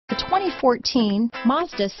2014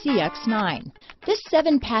 Mazda CX-9. This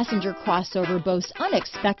 7-passenger crossover boasts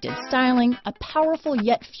unexpected styling, a powerful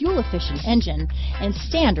yet fuel-efficient engine, and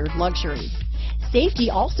standard luxury. Safety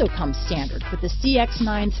also comes standard with the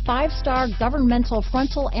CX-9's 5-star governmental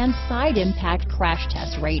frontal and side impact crash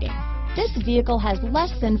test rating. This vehicle has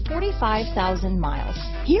less than 45,000 miles.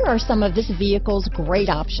 Here are some of this vehicle's great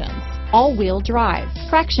options: all-wheel drive,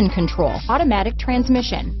 traction control, automatic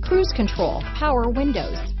transmission, cruise control, power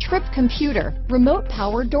windows, trip computer, remote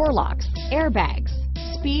power door locks, airbags,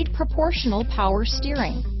 speed proportional power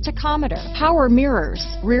steering, tachometer, power mirrors,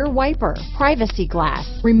 rear wiper, privacy glass,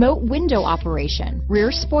 remote window operation,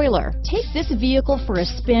 rear spoiler. Take this vehicle for a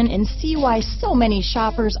spin and see why so many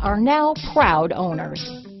shoppers are now proud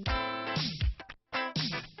owners.